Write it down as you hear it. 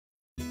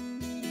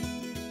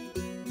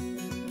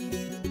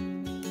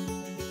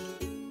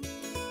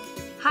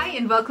Hi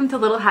and welcome to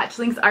Little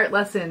Hatchlings Art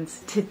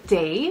Lessons.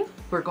 Today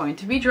we're going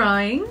to be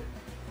drawing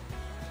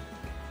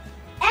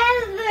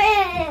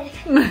Everest!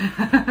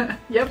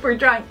 Yep, we're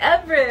drawing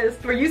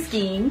Everest. Were you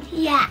skiing?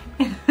 Yeah.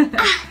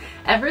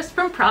 Everest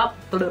from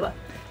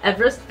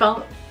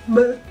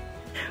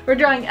We're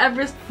drawing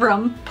Everest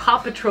from Paw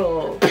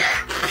Patrol.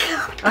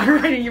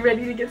 Alright, you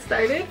ready to get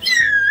started?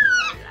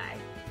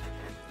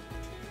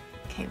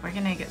 Okay, we're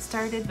gonna get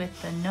started with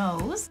the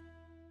nose.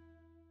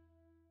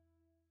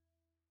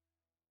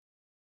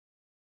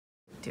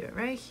 Do it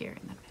right here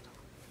in the middle.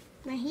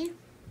 Right here?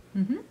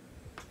 Mm-hmm.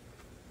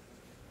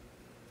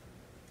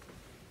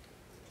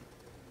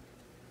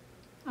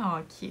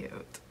 Oh,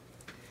 cute.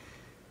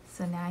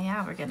 So now,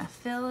 yeah, we're gonna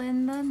fill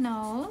in the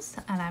nose,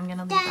 and I'm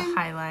gonna leave a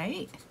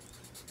highlight.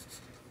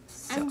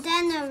 I'm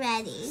done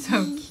already.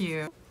 So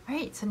cute. All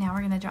right, so now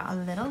we're gonna draw a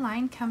little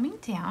line coming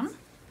down.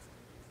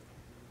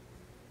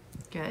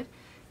 Good.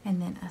 And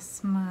then a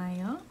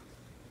smile.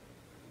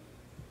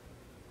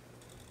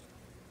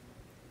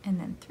 And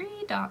then 3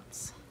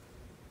 dots.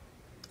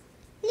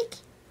 Look.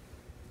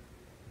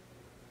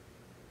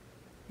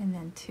 And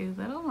then 2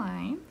 little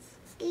lines.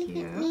 Look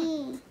Cute. at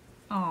me.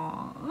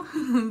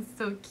 Aww,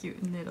 so cute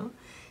and little.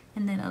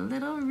 And then a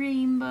little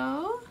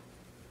rainbow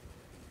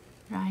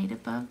right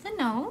above the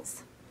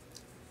nose.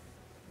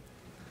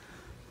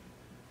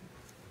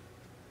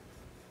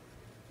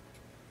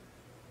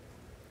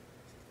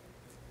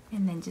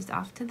 And then just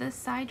off to the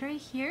side right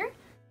here.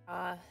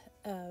 A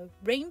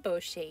rainbow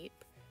shape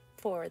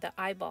for the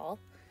eyeball,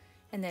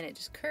 and then it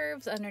just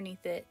curves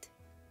underneath it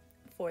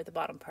for the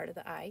bottom part of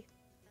the eye.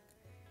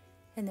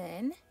 And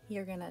then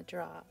you're gonna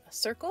draw a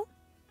circle.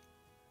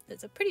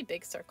 It's a pretty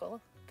big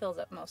circle, fills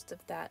up most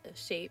of that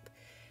shape,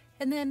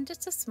 and then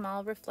just a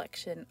small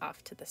reflection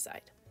off to the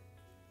side.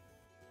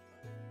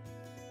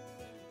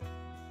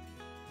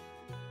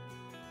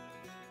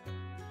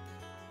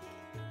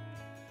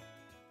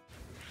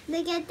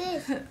 Look at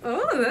this.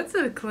 Oh, that's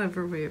a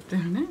clever way of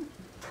doing it.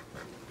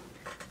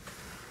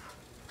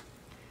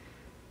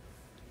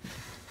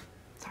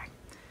 Sorry.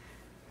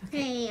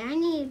 Okay. Hey, I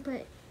need to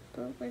put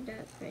polka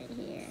dots right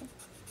here.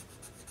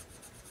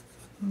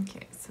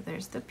 Okay, so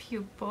there's the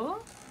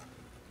pupil.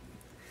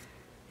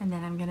 And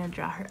then I'm gonna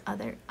draw her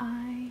other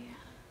eye.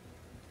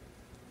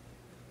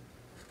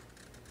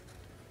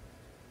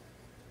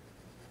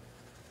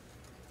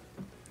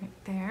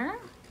 Right there.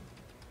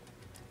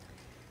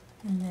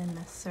 And then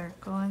the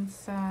circle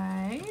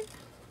inside.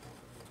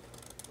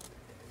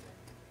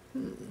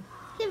 Ooh.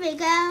 Here we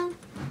go.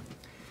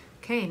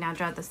 Okay, now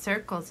draw the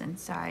circles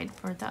inside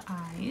for the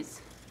eyes.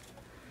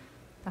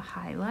 The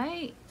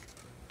highlight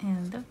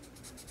and the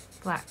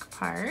black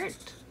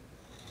part.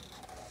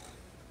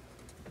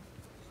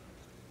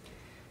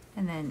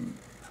 And then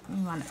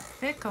you want it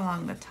thick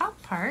along the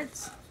top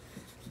parts.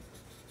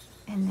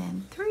 And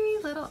then 3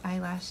 little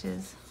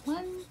eyelashes.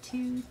 1,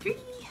 2, 3.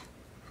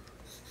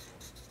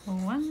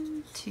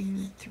 1,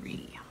 2,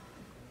 3.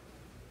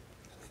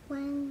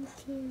 1,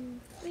 2,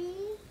 3.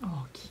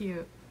 Oh,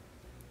 cute.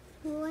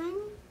 1,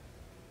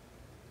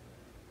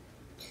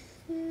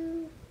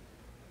 2,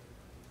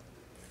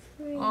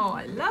 3. Oh,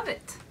 I love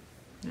it.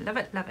 Love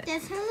it, love it.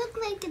 Does her look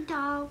like a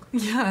dog?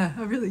 Yeah,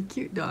 a really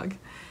cute dog.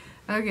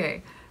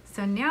 Okay,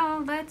 so now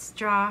let's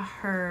draw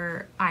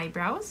her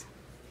eyebrows.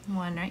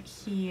 One right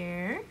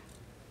here.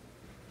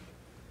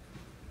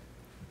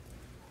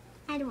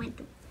 I don't want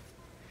to.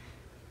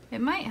 It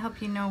might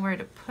help you know where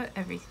to put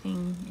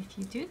everything if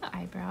you do the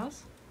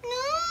eyebrows.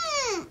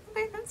 No!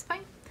 Okay, that's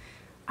fine.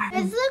 All right.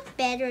 Yours look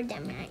better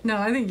than mine. No,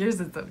 I think yours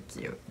is so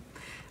cute.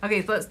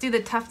 Okay, so let's do the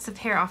tufts of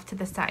hair off to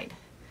the side.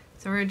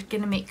 So we're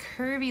gonna make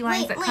curvy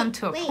lines that come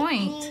to a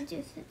point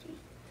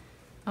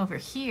over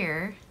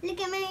here. Look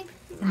at my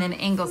and then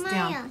it angles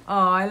down.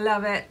 Oh, I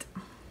love it.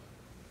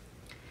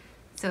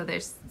 So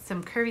there's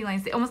some curvy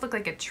lines. They almost look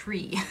like a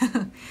tree.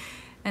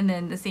 And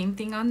then the same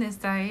thing on this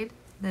side.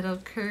 Little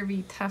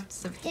curvy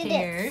tufts of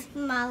hair. It's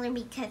smaller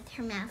because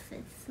her mouth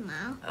is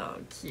small. Oh,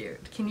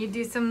 cute. Can you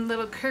do some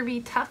little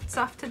curvy tufts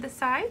off to the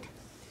side?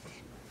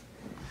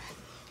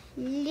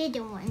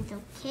 Little ones,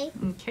 okay?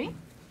 Okay.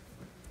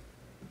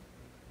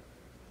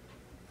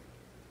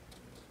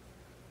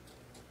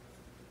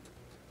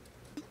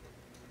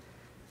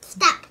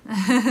 Stop.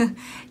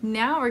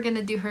 Now we're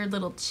gonna do her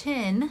little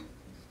chin.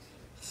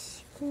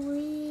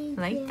 Squeeze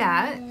like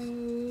that.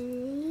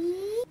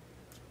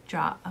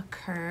 Draw a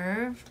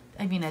curve,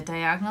 a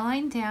diagonal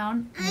line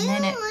down, and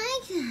then I don't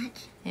like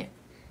that.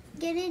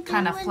 It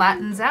kind of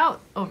flattens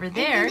out over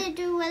there. I'm gonna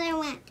do what I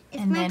want.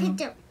 It's and my then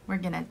picture. We're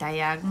gonna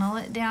diagonal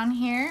it down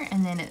here,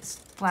 and then it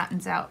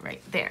flattens out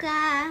right there.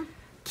 Da.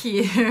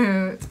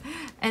 Cute.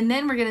 And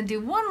then we're gonna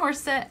do one more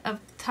set of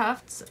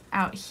tufts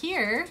out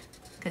here,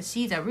 because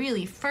she's a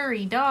really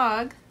furry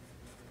dog.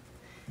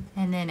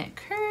 And then it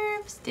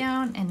curves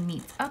down and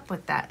meets up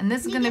with that. And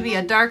this is going to be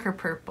a darker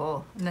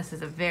purple. And this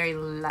is a very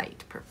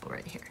light purple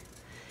right here.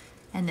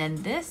 And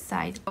then this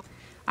side. All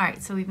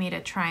right, so we made a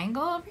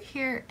triangle over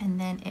here. And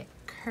then it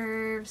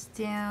curves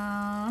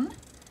down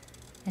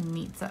and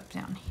meets up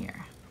down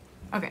here.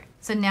 Okay,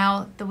 so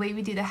now the way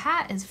we do the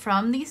hat is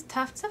from these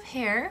tufts of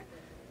hair,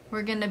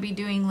 we're gonna be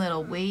doing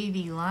little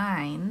wavy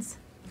lines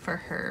for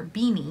her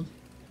beanie.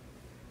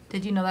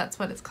 Did you know that's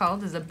what it's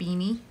called, is a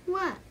beanie?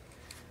 What?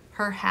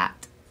 Her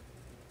hat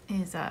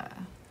is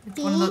it's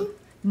Bean? one of the,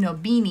 no,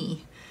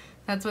 beanie.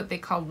 That's what they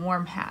call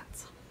warm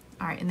hats.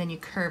 All right, and then you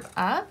curve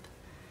up,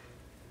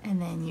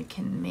 and then you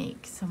can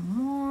make some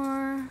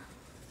more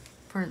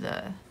for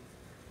the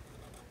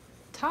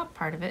top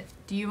part of it.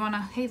 Do you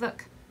wanna, hey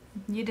look,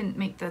 you didn't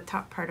make the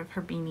top part of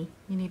her beanie.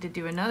 You need to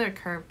do another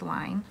curved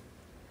line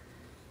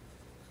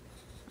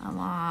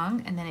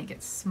along, and then it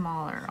gets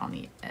smaller on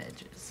the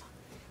edges.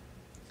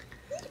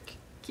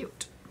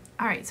 Cute.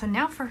 All right, so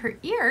now for her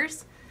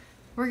ears,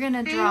 we're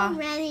gonna draw. I'm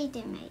ready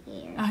to my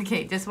ears.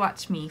 Okay, just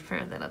watch me for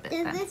a little bit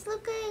Does then. this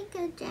look like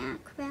a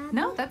jackrabbit?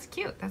 No, that's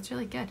cute. That's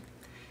really good.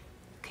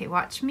 Okay,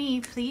 watch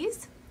me,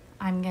 please.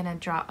 I'm gonna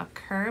draw a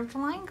curved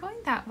line going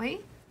that way,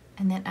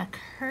 and then a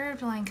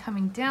curved line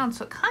coming down,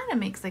 so it kind of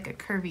makes like a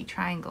curvy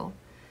triangle.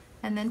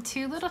 And then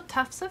 2 little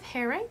tufts of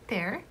hair right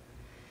there.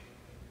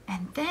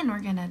 And then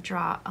we're gonna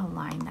draw a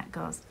line that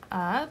goes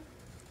up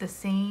the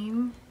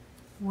same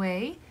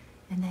way,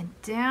 and then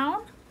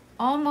down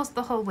almost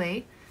the whole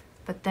way,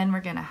 but then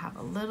we're gonna have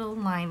a little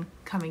line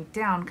coming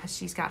down because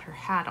she's got her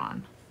hat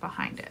on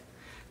behind it.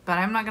 But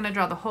I'm not gonna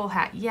draw the whole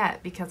hat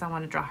yet because I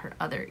wanna draw her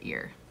other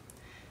ear.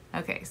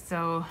 Okay,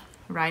 so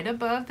right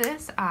above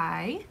this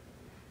eye,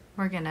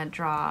 we're gonna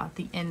draw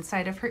the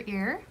inside of her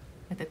ear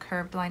with a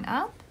curved line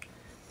up,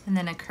 and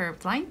then a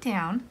curved line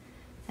down,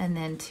 and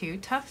then 2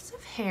 tufts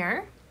of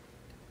hair.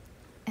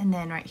 And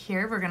then right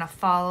here, we're gonna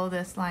follow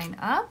this line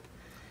up,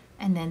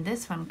 and then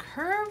this one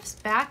curves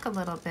back a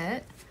little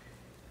bit,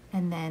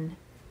 and then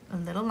a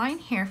little line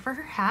here for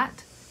her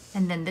hat,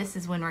 and then this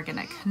is when we're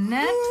gonna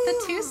connect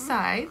the 2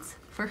 sides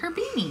for her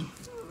beanie.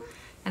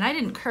 And I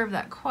didn't curve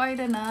that quite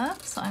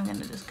enough, so I'm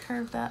gonna just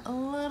curve that a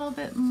little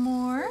bit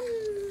more.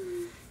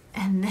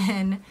 And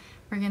then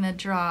we're gonna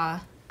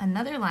draw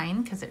another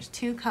line because there's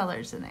 2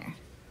 colors in there.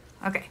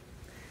 Okay,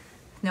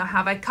 now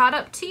have I caught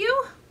up to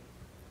you?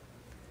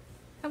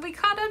 Have we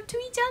caught up to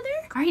each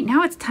other? All right,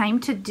 now it's time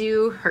to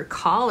do her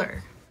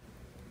collar.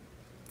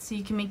 So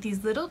you can make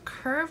these little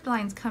curved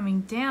lines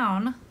coming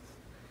down,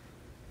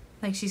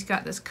 like she's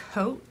got this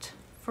coat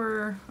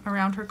for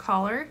around her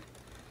collar,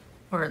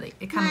 or like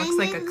it kind of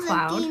looks like a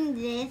cloud. Looking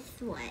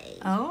this way.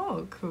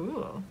 Oh,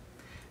 cool.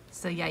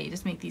 So yeah, you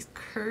just make these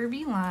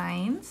curvy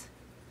lines,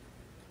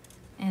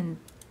 and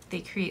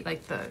they create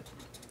like the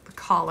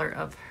collar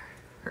of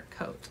her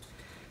coat.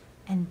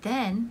 And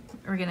then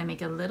we're gonna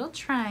make a little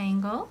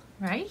triangle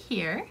right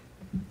here.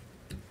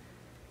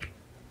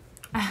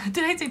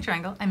 Did I say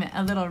triangle? I meant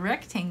a little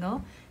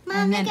rectangle. Mom,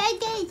 and then, I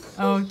did.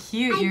 oh,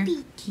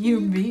 cute! You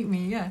You beat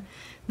me. Yeah.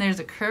 There's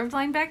a curved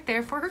line back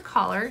there for her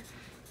collar.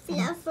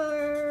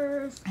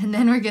 Fluffer. And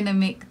then we're gonna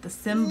make the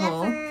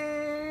symbol.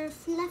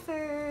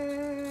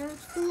 Fluffer.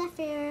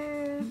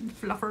 Fluffer.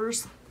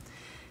 Fluffers.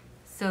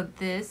 So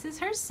this is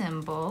her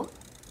symbol.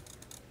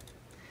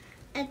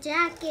 A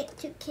jacket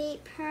to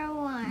keep her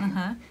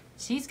warm.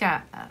 She's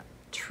got a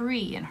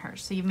tree in her.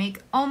 So you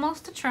make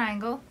almost a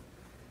triangle,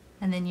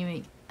 and then you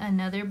make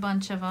another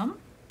bunch of them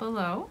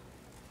below,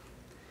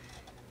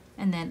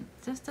 and then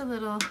just a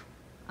little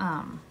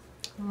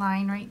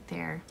line right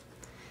there,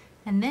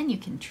 and then you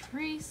can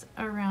trace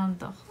around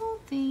the whole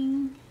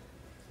thing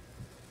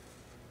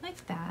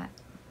like that.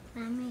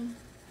 Mommy,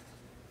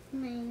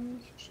 my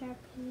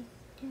Sharpie,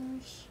 do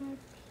Sharpie.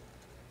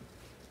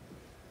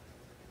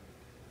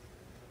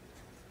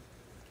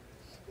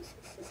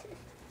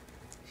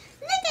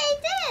 Look,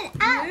 I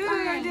did!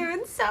 You're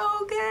doing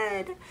so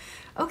good.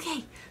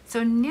 Okay,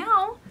 so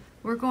now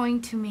we're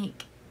going to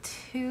make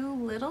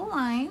 2 little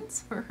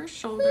lines for her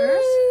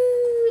shoulders,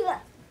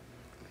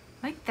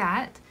 like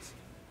that.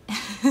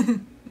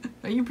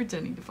 Are you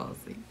pretending to fall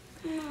asleep?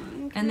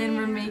 And then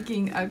we're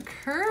making a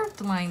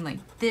curved line like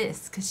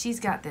this because she's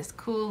got this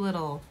cool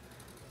little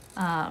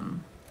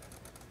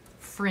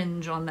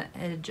fringe on the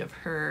edge of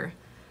her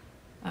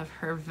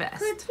vest.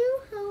 Could you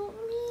help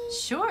me?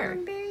 Sure.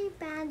 I'm very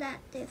bad at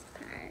this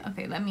part.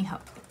 Okay, let me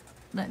help.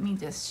 Let me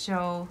just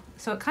show.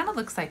 So it kind of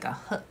looks like a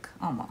hook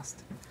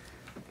almost,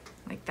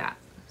 like that.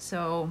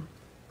 So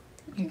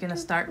you're gonna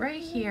start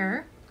right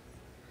here,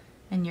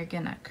 and you're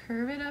gonna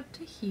curve it up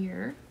to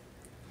here,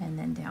 and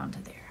then down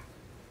to there.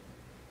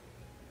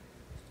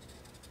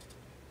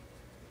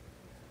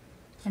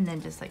 And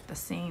then just like the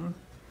same.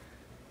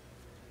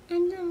 I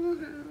don't know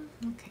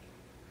how. Okay.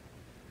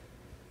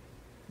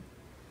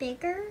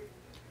 Bigger?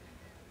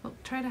 Well,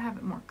 try to have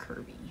it more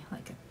curvy,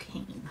 like a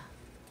cane.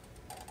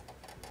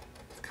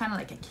 It's kind of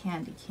like a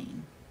candy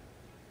cane.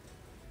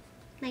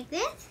 Like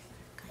this?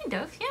 Kind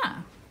of,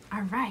 yeah.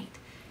 All right.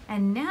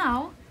 And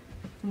now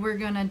we're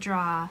gonna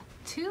draw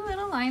 2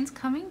 little lines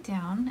coming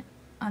down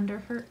under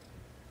her,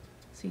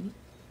 see?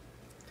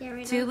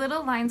 2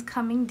 little lines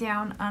coming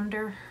down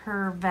under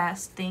her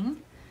vest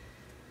thing.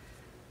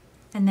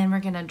 And then we're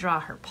gonna draw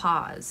her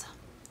paws.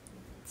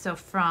 So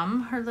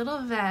from her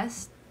little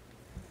vest,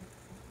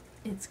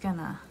 it's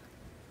gonna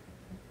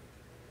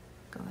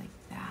go like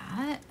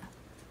that.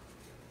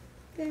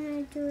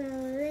 Gonna do a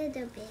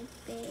little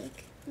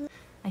big.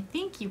 I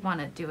think you want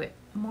to do it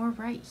more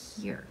right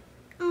here.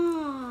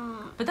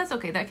 Oh. But that's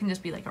okay. That can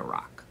just be like a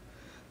rock.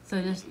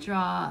 So just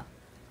draw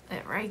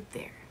it right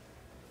there.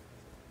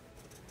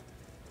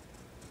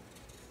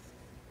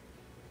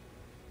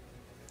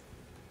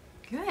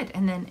 Good.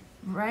 And then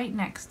right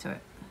next to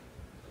it.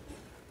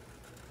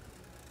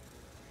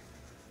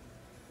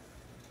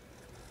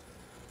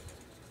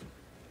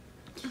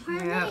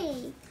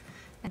 Hooray.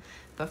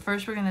 But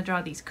first we're going to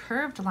draw these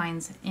curved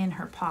lines in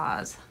her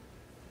paws,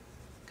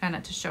 kind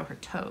of to show her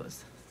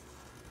toes.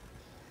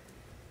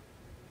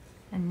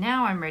 And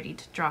now I'm ready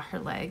to draw her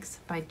legs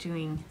by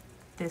doing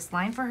this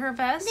line for her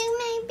vest They're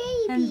my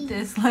baby. and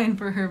this line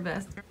for her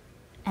vest.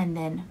 And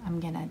then I'm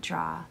going to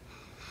draw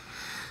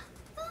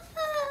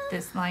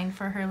this line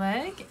for her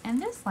leg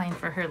and this line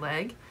for her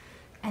leg.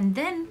 And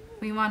then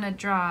we want to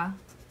draw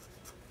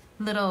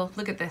little,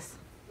 look at this,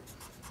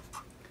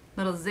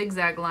 little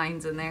zigzag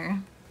lines in there.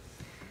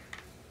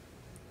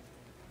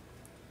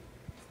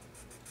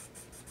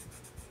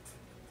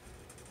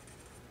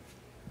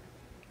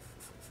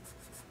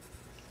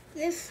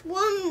 This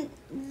one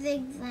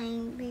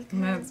zigzag because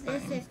That's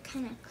this fine. is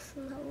kind of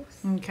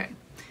close. Okay.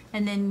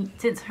 And then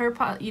since her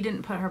paw, you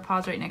didn't put her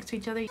paws right next to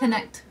each other,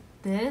 connect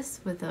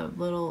this with a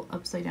little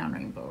upside down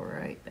rainbow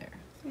right there.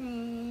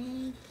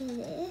 Like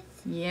this.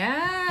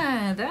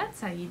 Yeah,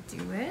 that's how you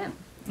do it.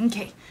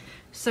 Okay,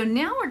 so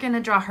now we're gonna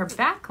draw her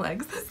back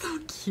legs. That's so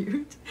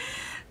cute.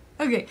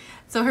 Okay,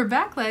 so her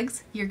back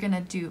legs, you're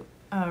gonna do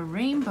a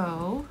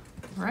rainbow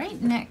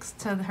right next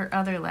to her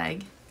other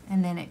leg,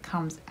 and then it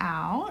comes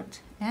out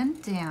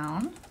and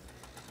down,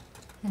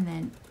 and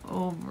then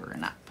over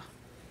and up.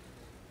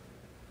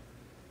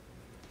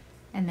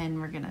 And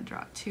then we're gonna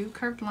draw 2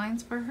 curved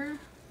lines for her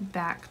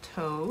back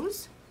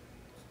toes.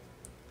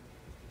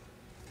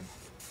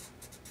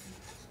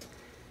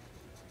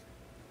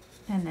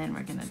 And then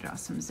we're gonna draw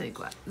some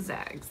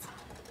zigzags.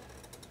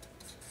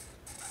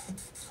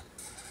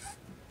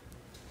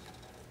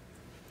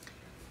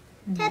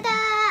 Ta-da!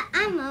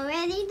 I'm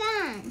already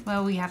done.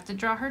 Well, we have to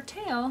draw her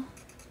tail.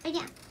 Oh,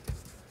 yeah.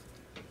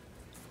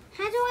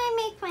 How do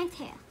I make my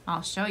tail?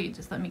 I'll show you,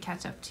 just let me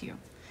catch up to you.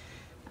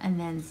 And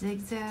then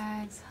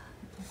zigzags.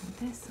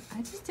 This,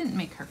 I just didn't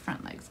make her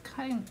front legs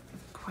quite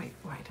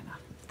wide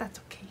enough. That's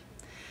okay.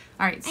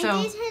 All right, so.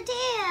 I did her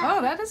tail. Oh,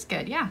 that is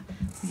good, yeah.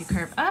 You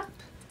curve up,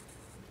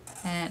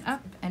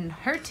 and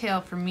her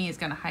tail for me is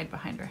gonna hide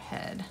behind her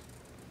head.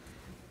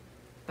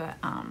 But,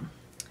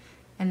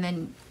 and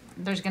then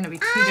there's gonna be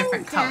 2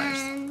 different colors.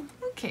 Done.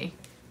 Okay.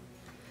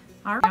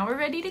 All right, now we're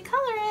ready to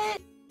color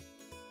it.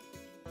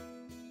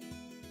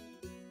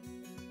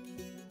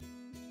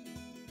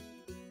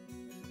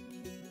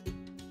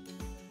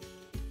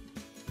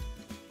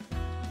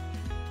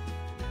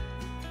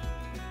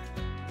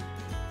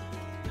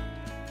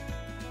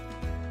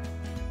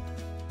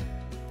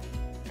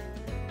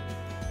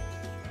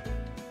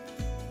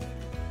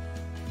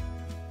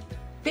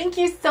 Thank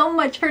you so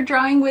much for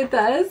drawing with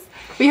us.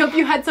 We hope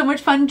you had so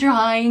much fun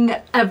drawing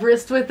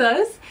Everest with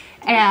us.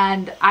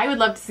 And I would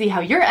love to see how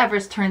your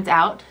Everest turns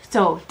out.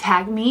 So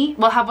tag me.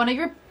 We'll have one of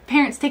your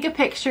parents take a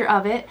picture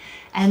of it.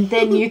 And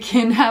then you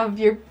can have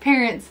your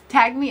parents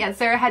tag me at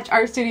Sarah Hatch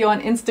Art Studio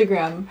on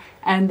Instagram.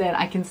 And then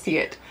I can see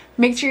it.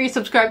 Make sure you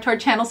subscribe to our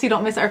channel so you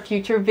don't miss our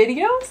future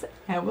videos.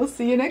 And we'll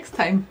see you next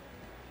time.